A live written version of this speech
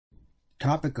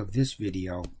topic of this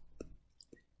video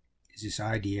is this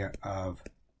idea of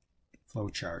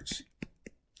flowcharts.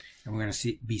 And we're going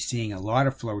to be seeing a lot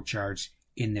of flowcharts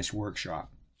in this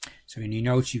workshop. So in your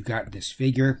notes, you've got this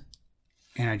figure,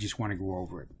 and I just want to go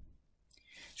over it.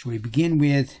 So we begin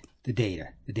with the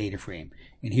data frame.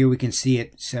 And here we can see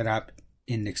it set up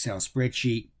in the Excel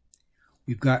spreadsheet.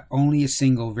 We've got only a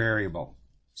single variable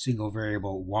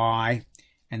y,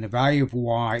 and the value of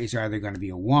y is either going to be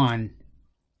a 1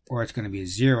 or it's going to be a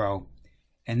 0.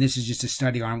 And this is just a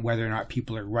study on whether or not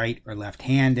people are right or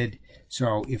left-handed.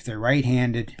 So if they're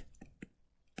right-handed,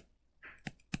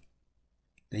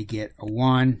 they get a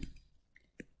 1.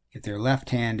 If they're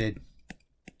left-handed,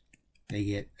 they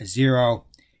get a 0.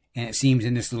 And it seems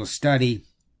in this little study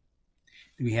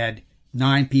that we had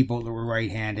 9 people that were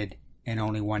right-handed and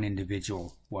only 1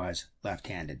 individual was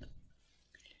left-handed.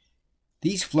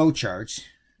 These flowcharts,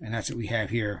 and that's what we have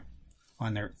here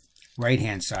on the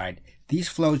right-hand side, these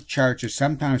flowcharts are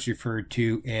sometimes referred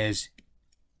to as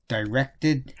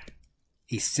directed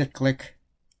acyclic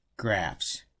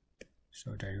graphs.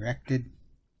 So directed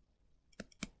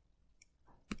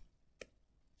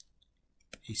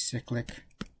acyclic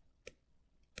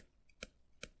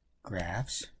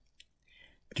graphs.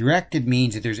 Directed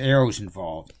means that there's arrows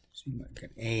involved. So you might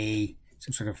get A,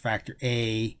 some sort of factor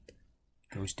A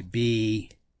goes to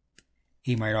B.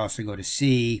 A might also go to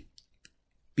C.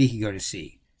 B can go to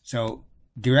C. So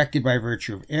directed by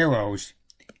virtue of arrows.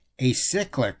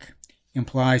 Acyclic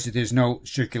implies that there's no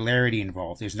circularity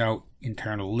involved. There's no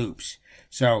internal loops.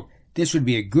 So this would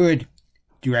be a good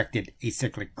directed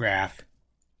acyclic graph.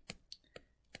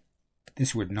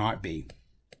 This would not be.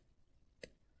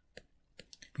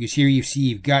 Because here you see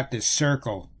you've got this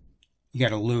circle, you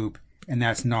got a loop, and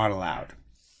that's not allowed.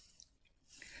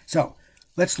 So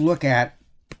let's look at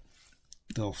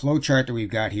the flowchart that we've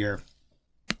got here.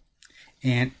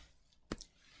 And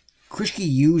Krischke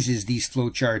uses these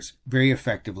flowcharts very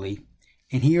effectively,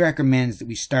 and he recommends that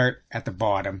we start at the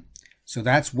bottom. So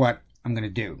that's what I'm going to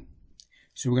do.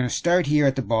 So we're going to start here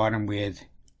at the bottom with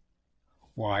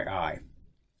yi.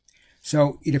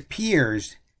 So it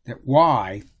appears that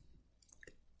y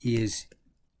is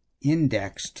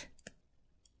indexed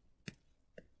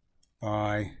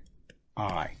by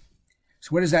I. So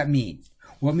what does that mean?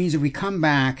 Well, it means if we come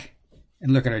back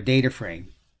and look at our data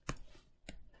frame,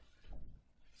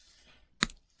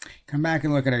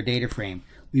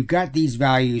 we've got these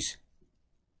values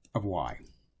of y.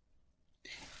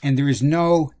 And there is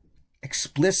no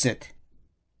explicit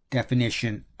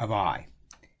definition of I.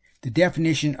 The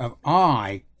definition of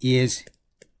I is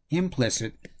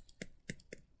implicit,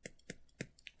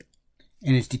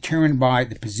 and it's determined by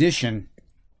the position,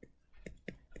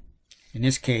 in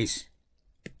this case,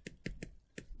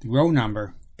 the row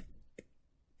number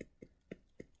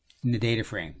in the data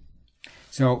frame.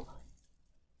 So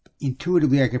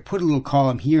intuitively, I could put a little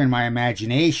column here in my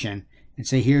imagination and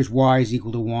say here's y is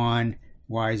equal to 1,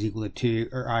 y is equal to 2,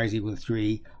 or I is equal to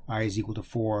 3, I is equal to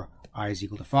 4, I is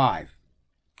equal to 5.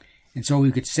 And so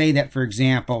we could say that, for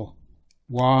example,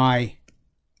 y1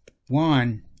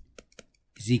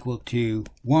 is equal to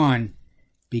 1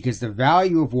 because the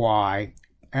value of y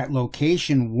at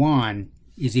location 1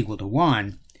 is equal to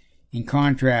 1. In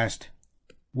contrast,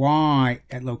 y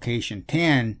at location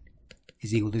 10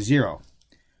 is equal to 0.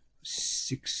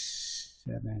 6,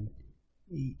 7,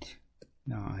 8,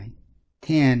 9,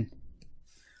 10.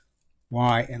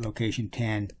 Y at location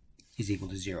 10 is equal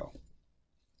to 0.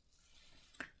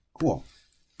 Cool.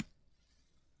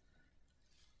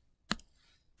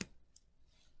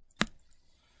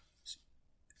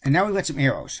 And now we've got some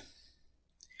arrows.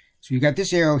 So you've got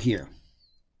this arrow here.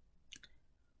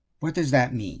 What does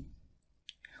that mean?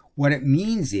 What it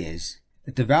means is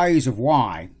that the values of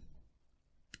y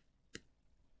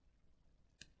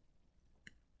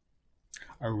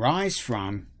arise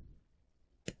from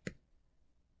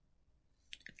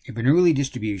a Bernoulli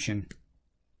distribution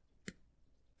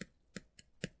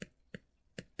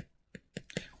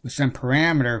with some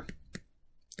parameter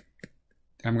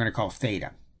that I'm going to call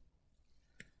theta.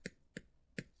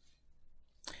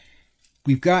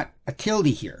 We've got a tilde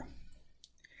here.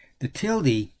 The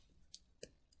tilde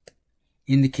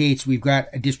indicates we've got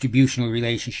a distributional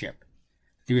relationship.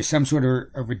 There is some sort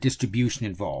of a distribution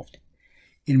involved.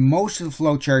 In most of the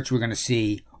flowcharts we're going to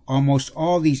see, almost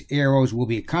all these arrows will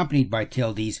be accompanied by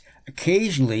tildes.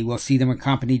 Occasionally we'll see them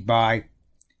accompanied by,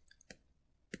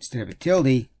 instead of a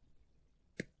tilde,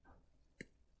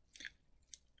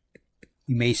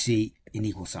 we may see an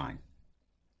equal sign.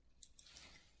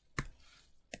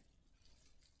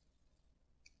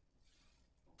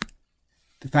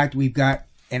 The fact that we've got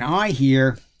an I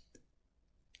here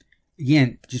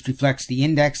again, just reflects the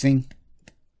indexing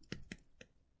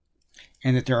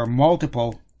and that there are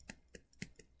multiple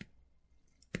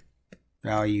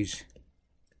values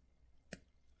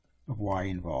of y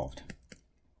involved.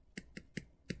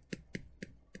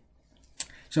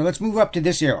 So let's move up to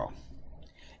this arrow.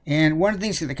 And one of the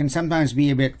things that can sometimes be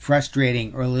a bit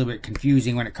frustrating or a little bit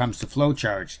confusing when it comes to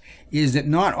flowcharts is that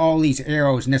not all these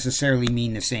arrows necessarily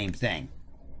mean the same thing.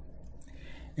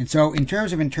 And so in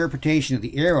terms of interpretation of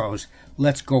the arrows,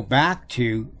 let's go back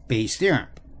to Bayes' theorem.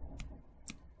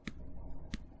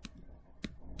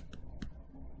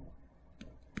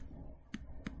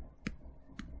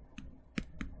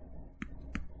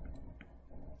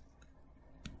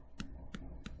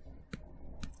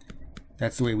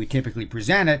 That's the way we typically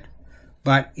present it.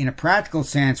 But in a practical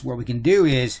sense, what we can do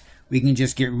is we can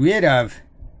just get rid of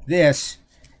this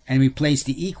and replace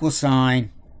the equal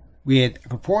sign with a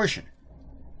proportion.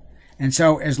 And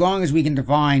so as long as we can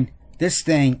define this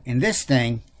thing and this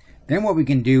thing, then what we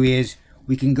can do is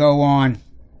we can go on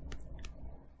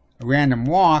a random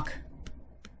walk,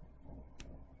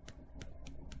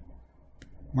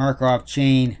 Markov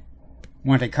chain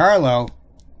Monte Carlo,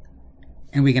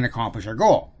 and we can accomplish our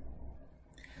goal.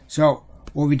 So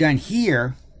what we've done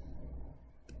here,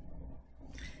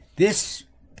 this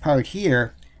part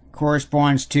here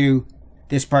corresponds to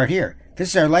this part here. This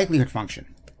is our likelihood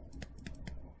function.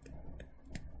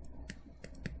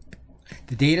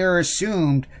 The data are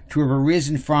assumed to have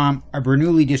arisen from a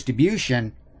Bernoulli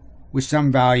distribution with some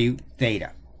value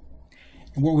theta.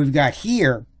 And what we've got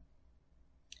here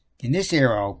in this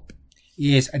arrow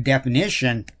is a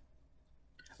definition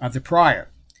of the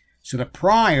prior. So the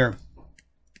prior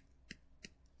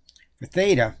for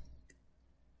theta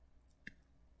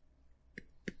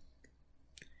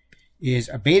is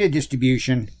a beta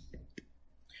distribution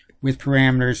with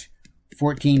parameters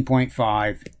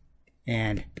 14.5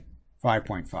 and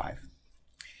 5.5.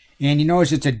 And you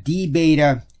notice it's a d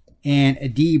beta and a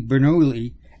d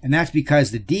Bernoulli, and that's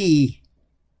because the d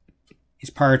is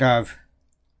part of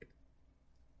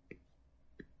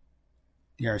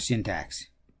our syntax.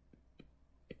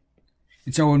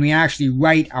 And so when we actually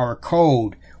write our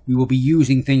code, we will be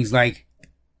using things like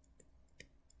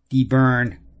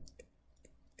dBurn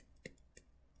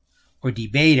or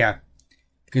dBeta,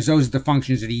 because those are the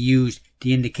functions that are used to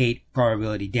indicate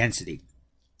probability density.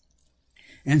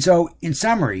 And so, in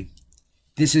summary,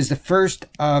 this is the first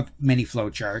of many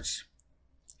flowcharts.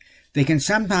 They can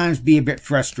sometimes be a bit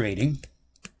frustrating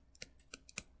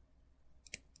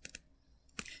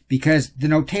because the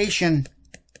notation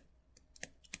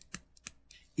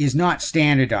is not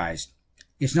standardized.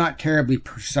 It's not terribly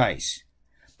precise.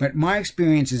 But my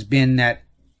experience has been that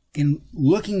in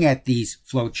looking at these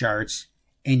flowcharts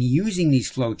and using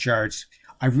these flowcharts,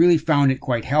 I've really found it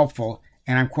quite helpful,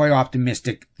 and I'm quite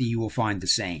optimistic that you will find the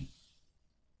same.